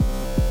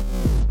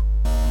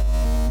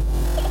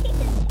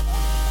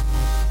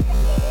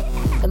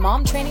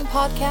Mom Training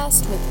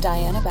Podcast with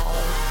Diana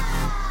Ballard.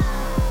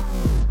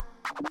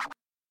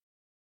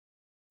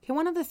 Okay,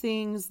 one of the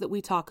things that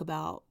we talk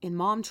about in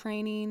mom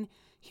training,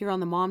 here on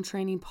the Mom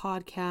Training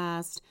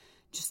Podcast,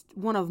 just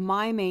one of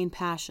my main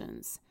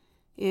passions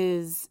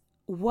is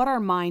what our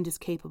mind is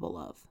capable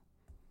of.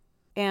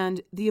 And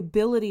the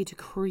ability to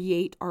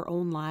create our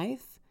own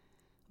life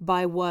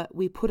by what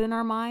we put in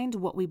our mind,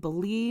 what we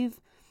believe,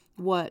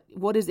 what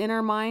is in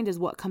our mind is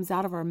what comes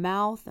out of our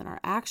mouth, and our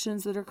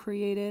actions that are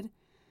created.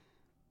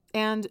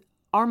 And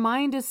our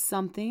mind is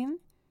something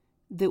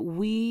that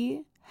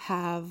we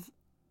have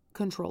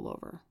control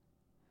over.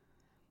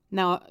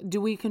 Now,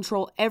 do we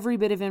control every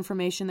bit of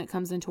information that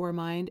comes into our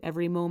mind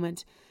every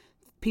moment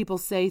people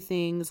say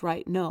things,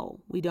 right? No,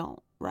 we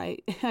don't,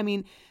 right? I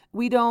mean,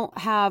 we don't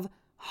have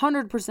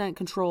 100%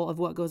 control of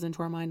what goes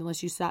into our mind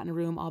unless you sat in a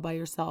room all by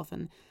yourself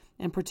and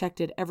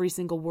protected every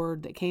single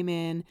word that came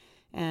in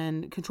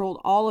and controlled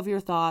all of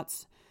your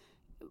thoughts.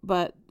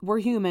 But we're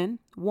human,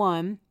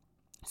 one,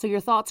 so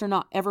your thoughts are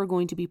not ever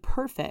going to be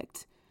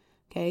perfect,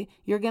 okay?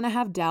 You're going to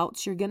have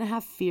doubts, you're going to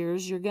have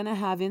fears, you're going to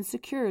have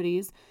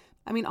insecurities.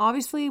 I mean,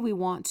 obviously we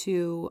want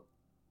to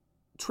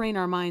train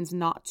our minds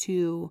not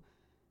to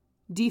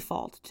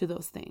default to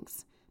those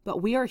things,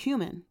 but we are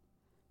human,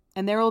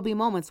 and there will be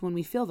moments when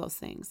we feel those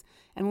things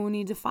and when we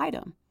need to fight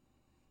them,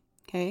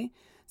 okay?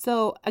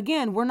 So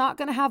again, we're not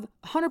going to have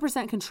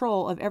 100%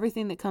 control of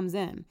everything that comes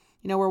in.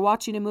 You know, we're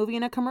watching a movie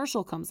and a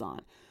commercial comes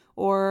on,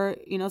 or,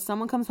 you know,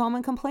 someone comes home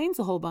and complains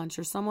a whole bunch,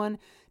 or someone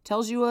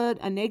tells you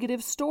a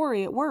negative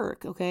story at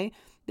work, okay?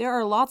 There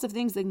are lots of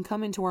things that can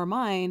come into our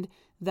mind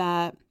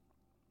that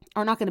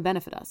are not going to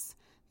benefit us,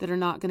 that are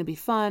not going to be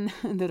fun,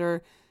 that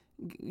are,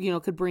 you know,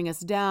 could bring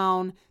us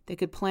down. They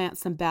could plant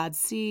some bad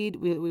seed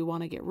we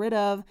want to get rid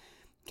of,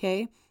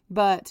 okay?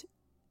 But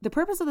the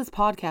purpose of this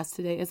podcast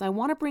today is I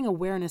want to bring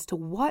awareness to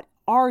what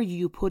are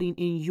you putting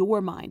in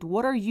your mind?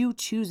 What are you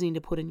choosing to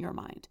put in your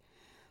mind,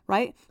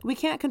 right? We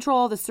can't control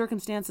all the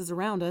circumstances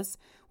around us.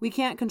 We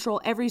can't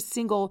control every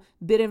single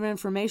bit of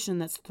information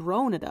that's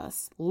thrown at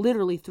us,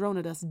 literally thrown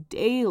at us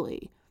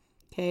daily,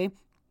 okay?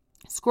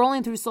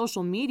 Scrolling through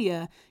social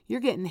media, you're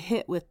getting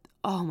hit with,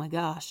 oh my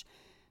gosh,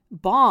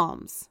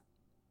 bombs.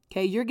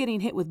 Okay, you're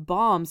getting hit with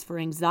bombs for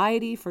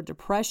anxiety, for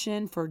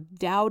depression, for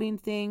doubting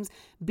things,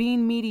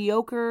 being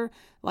mediocre,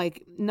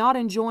 like not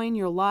enjoying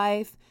your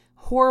life,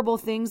 horrible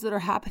things that are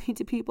happening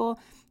to people.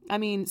 I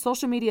mean,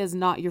 social media is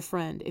not your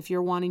friend if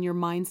you're wanting your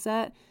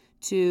mindset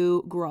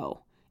to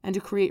grow and to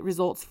create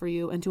results for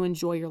you and to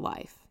enjoy your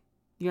life.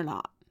 You're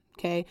not,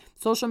 okay?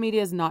 Social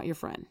media is not your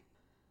friend.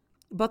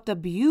 But the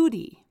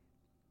beauty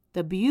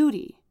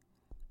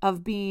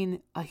of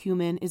being a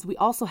human is we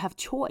also have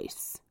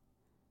choice.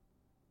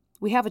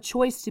 We have a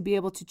choice to be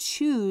able to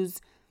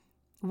choose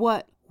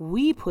what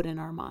we put in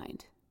our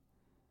mind.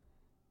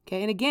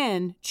 Okay, and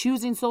again,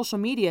 choosing social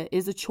media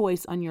is a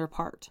choice on your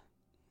part.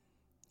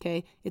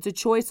 Okay, it's a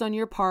choice on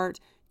your part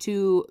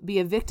to be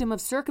a victim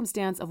of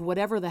circumstance of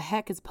whatever the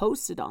heck is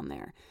posted on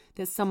there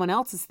that someone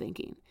else is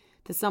thinking,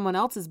 that someone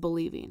else is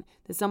believing,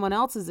 that someone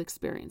else is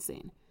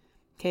experiencing.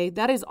 Okay,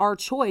 that is our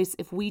choice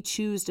if we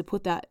choose to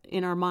put that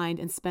in our mind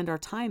and spend our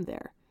time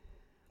there.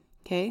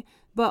 Okay,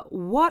 but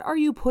what are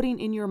you putting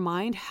in your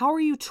mind? How are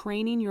you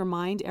training your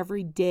mind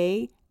every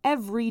day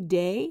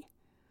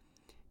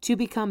to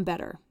become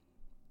better,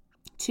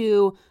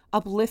 to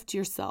uplift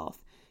yourself,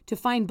 to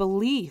find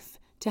belief,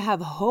 to have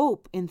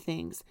hope in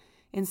things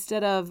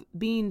instead of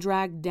being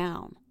dragged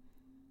down?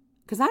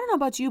 Because I don't know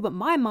about you, but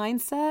my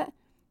mindset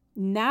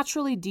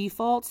naturally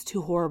defaults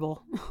to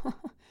horrible.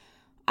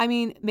 I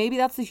mean, maybe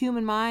that's the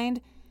human mind.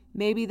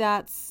 Maybe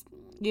that's,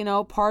 you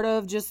know, part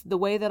of just the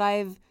way that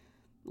I've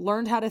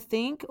learned how to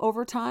think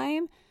over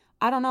time.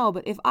 I don't know.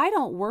 But if I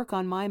don't work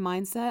on my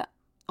mindset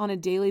on a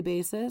daily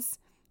basis,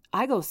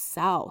 I go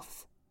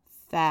south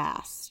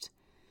fast.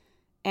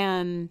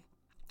 And,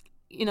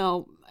 you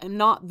know, I'm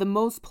not the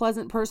most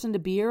pleasant person to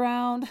be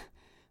around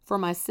for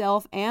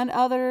myself and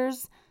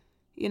others.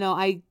 You know,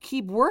 I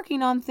keep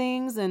working on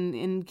things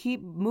and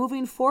keep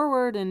moving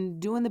forward and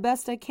doing the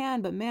best I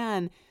can. But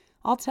man,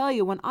 I'll tell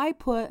you, when I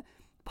put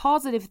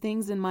positive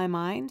things in my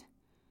mind,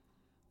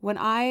 when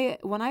I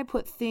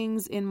put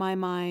things in my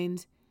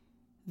mind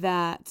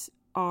that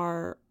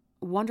are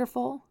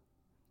wonderful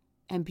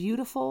and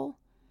beautiful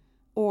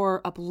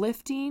or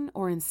uplifting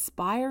or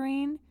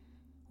inspiring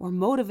or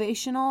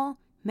motivational,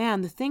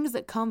 man, the things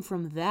that come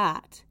from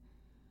that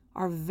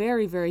are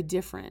very, very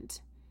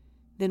different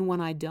than when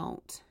I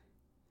don't.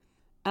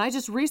 And I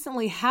just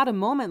recently had a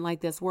moment like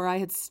this where I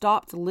had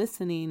stopped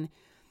listening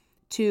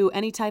to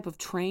any type of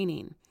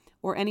training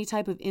or any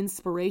type of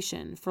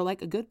inspiration for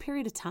like a good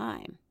period of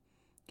time.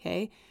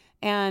 Okay.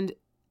 And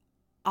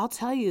I'll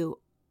tell you,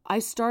 I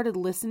started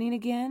listening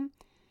again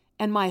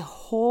and my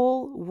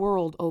whole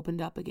world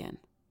opened up again.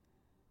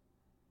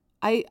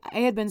 I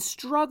had been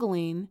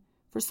struggling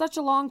for such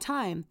a long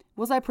time.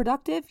 Was I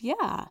productive?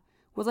 Yeah.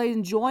 Was I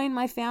enjoying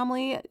my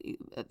family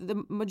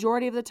the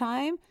majority of the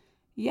time?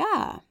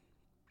 Yeah.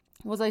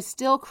 Was I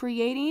still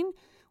creating?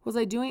 Was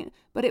I doing?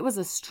 But it was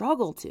a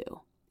struggle too.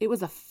 it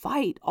was a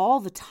fight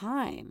all the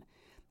time.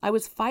 I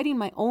was fighting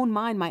my own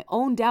mind, my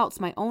own doubts,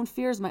 my own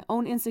fears, my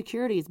own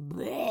insecurities.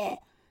 Bleh,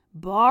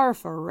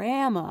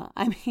 barfarama.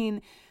 I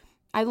mean,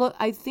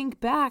 I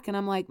think back and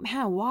I'm like,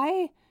 man,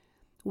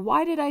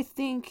 why did I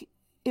think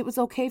it was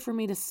okay for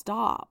me to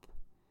stop?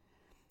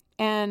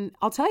 And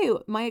I'll tell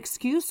you, my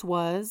excuse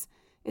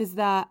is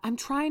that I'm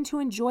trying to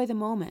enjoy the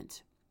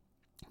moment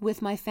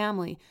with my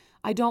family.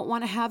 I don't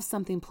want to have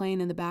something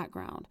playing in the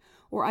background,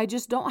 or I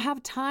just don't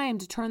have time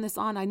to turn this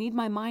on. I need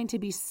my mind to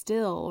be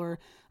still, or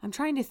I'm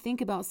trying to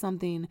think about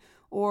something,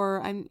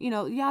 or I'm,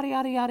 yada,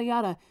 yada, yada,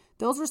 yada.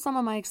 Those were some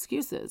of my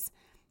excuses.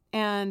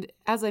 And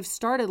as I've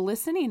started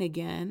listening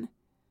again,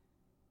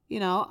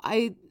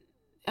 I'm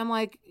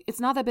like, it's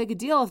not that big a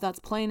deal if that's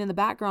playing in the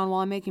background while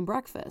I'm making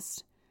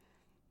breakfast.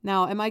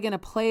 Now, am I going to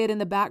play it in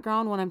the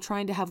background when I'm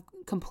trying to have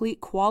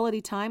complete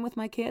quality time with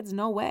my kids?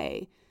 No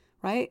way,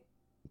 right?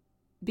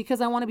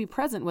 Because I want to be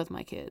present with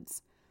my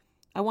kids.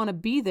 I want to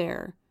be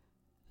there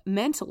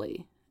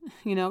mentally,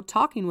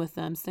 talking with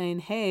them, saying,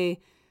 hey,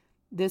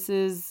 this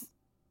is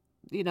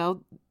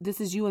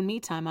you and me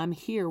time. I'm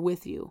here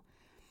with you.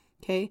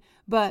 Okay.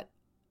 But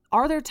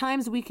are there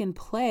times we can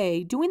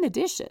play doing the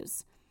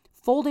dishes,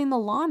 folding the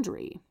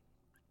laundry,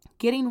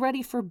 getting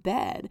ready for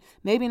bed?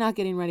 Maybe not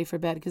getting ready for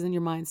bed because then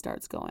your mind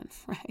starts going,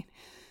 right?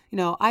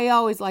 I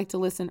always like to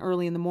listen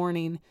early in the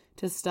morning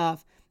to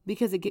stuff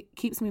because it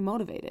keeps me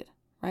motivated,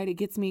 right? It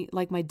gets me,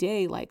 like, my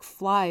day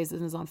flies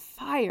and is on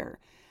fire.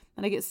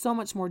 And I get so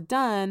much more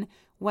done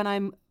when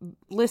I'm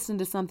listening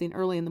to something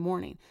early in the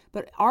morning.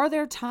 But are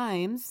there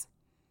times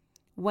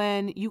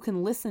when you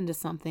can listen to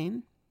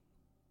something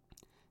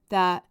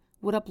that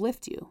would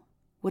uplift you,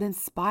 would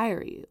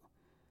inspire you,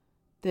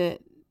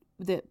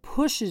 that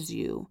pushes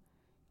you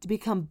to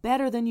become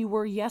better than you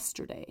were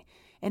yesterday?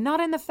 And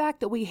not in the fact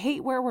that we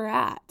hate where we're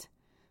at,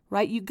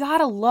 right? You got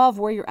to love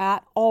where you're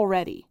at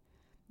already.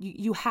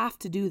 You have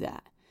to do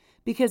that.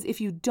 Because if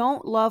you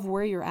don't love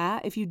where you're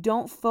at, if you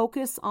don't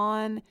focus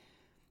on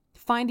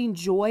finding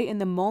joy in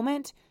the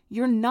moment,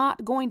 you're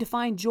not going to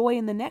find joy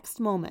in the next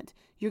moment.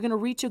 You're going to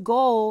reach a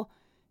goal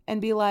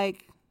and be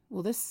like,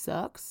 well, this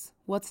sucks.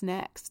 What's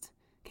next?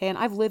 Okay. And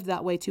I've lived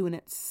that way too, and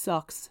it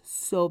sucks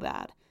so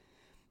bad.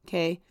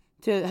 Okay.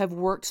 To have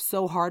worked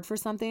so hard for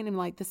something and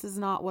like, this is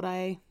not what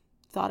I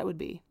thought it would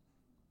be.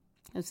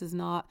 This is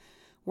not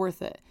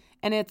worth it.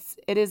 And it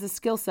is a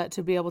skill set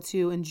to be able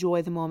to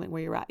enjoy the moment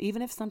where you're at,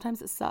 even if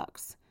sometimes it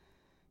sucks.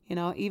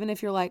 Even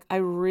if you're like, I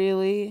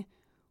really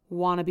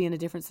want to be in a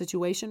different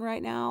situation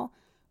right now,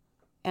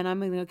 and I'm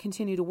going to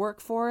continue to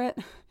work for it,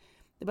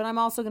 but I'm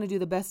also going to do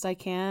the best I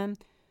can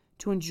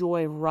to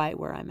enjoy right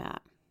where I'm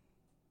at.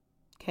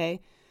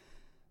 Okay?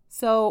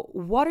 So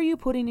what are you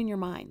putting in your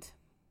mind?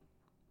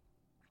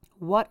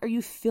 What are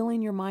you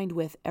filling your mind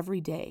with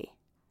every day?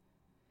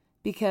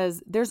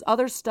 Because there's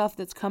other stuff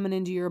that's coming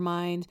into your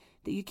mind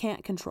that you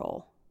can't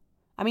control.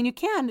 I mean, you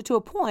can to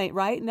a point,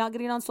 right? Not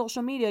getting on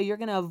social media, you're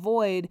going to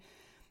avoid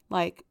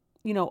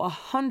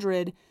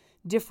 100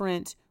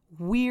 different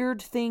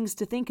weird things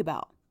to think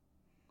about.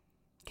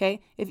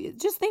 Okay? If you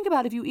just think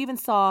about if you even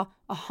saw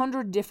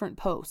 100 different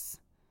posts,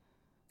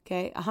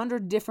 okay?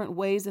 100 different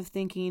ways of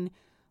thinking,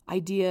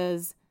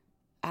 ideas,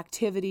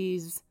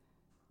 activities,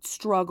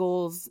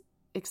 struggles,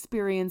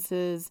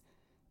 experiences.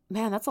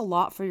 Man, that's a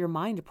lot for your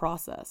mind to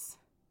process.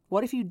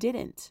 What if you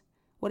didn't?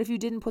 What if you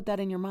didn't put that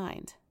in your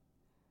mind?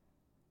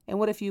 And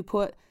what if you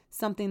put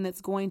something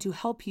that's going to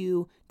help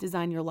you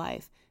design your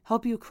life,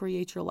 help you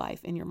create your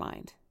life in your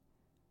mind?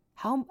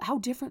 How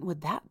different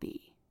would that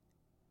be?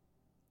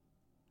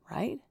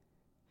 Right?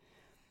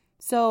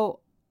 So,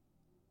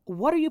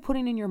 what are you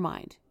putting in your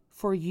mind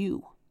for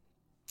you?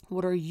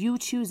 What are you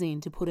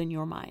choosing to put in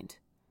your mind?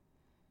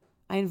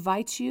 I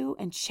invite you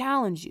and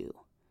challenge you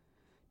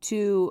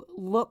to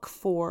look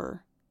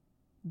for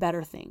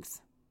better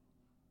things.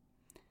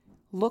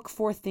 Look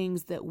for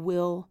things that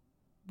will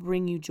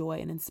bring you joy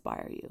and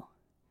inspire you.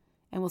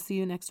 And we'll see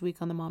you next week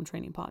on the Mom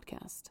Training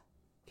Podcast.